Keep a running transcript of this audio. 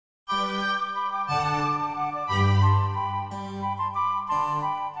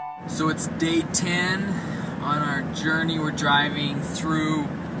So it's day 10 on our journey. We're driving through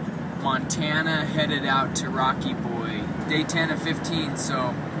Montana, headed out to Rocky Boy. Day 10 of 15,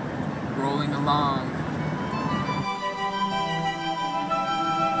 so rolling along.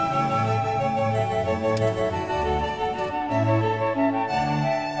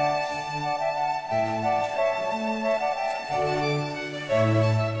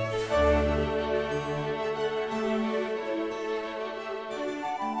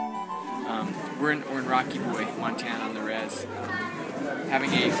 We're in Rocky Boy, Montana on the res.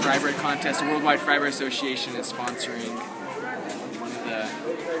 Having a Frybread contest. The Worldwide Frybread Association is sponsoring one of the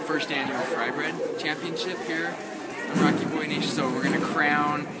first annual Frybread championship here on Rocky Boy Nation. So we're going to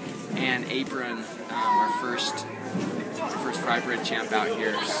crown and apron our first Frybread champ out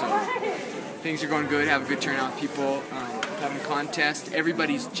here. So things are going good. Have a good turnout with people. Having a contest.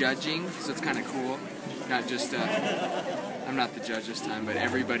 Everybody's judging, so it's kind of cool. Not just I'm not the judge this time, but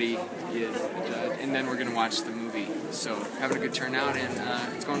everybody is the judge. And then we're going to watch the movie. So having a good turnout, and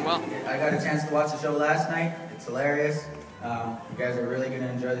it's going well. I got a chance to watch the show last night. It's hilarious. You guys are really going to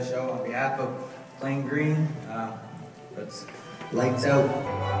enjoy the show. On behalf of Plain Green, let's lights out.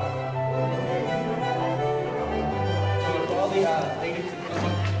 So for all the ladies,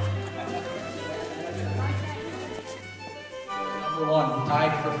 number one,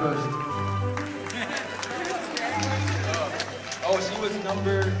 tied for first. Oh, she was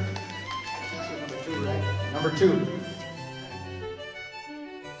number 2, right? Number 2.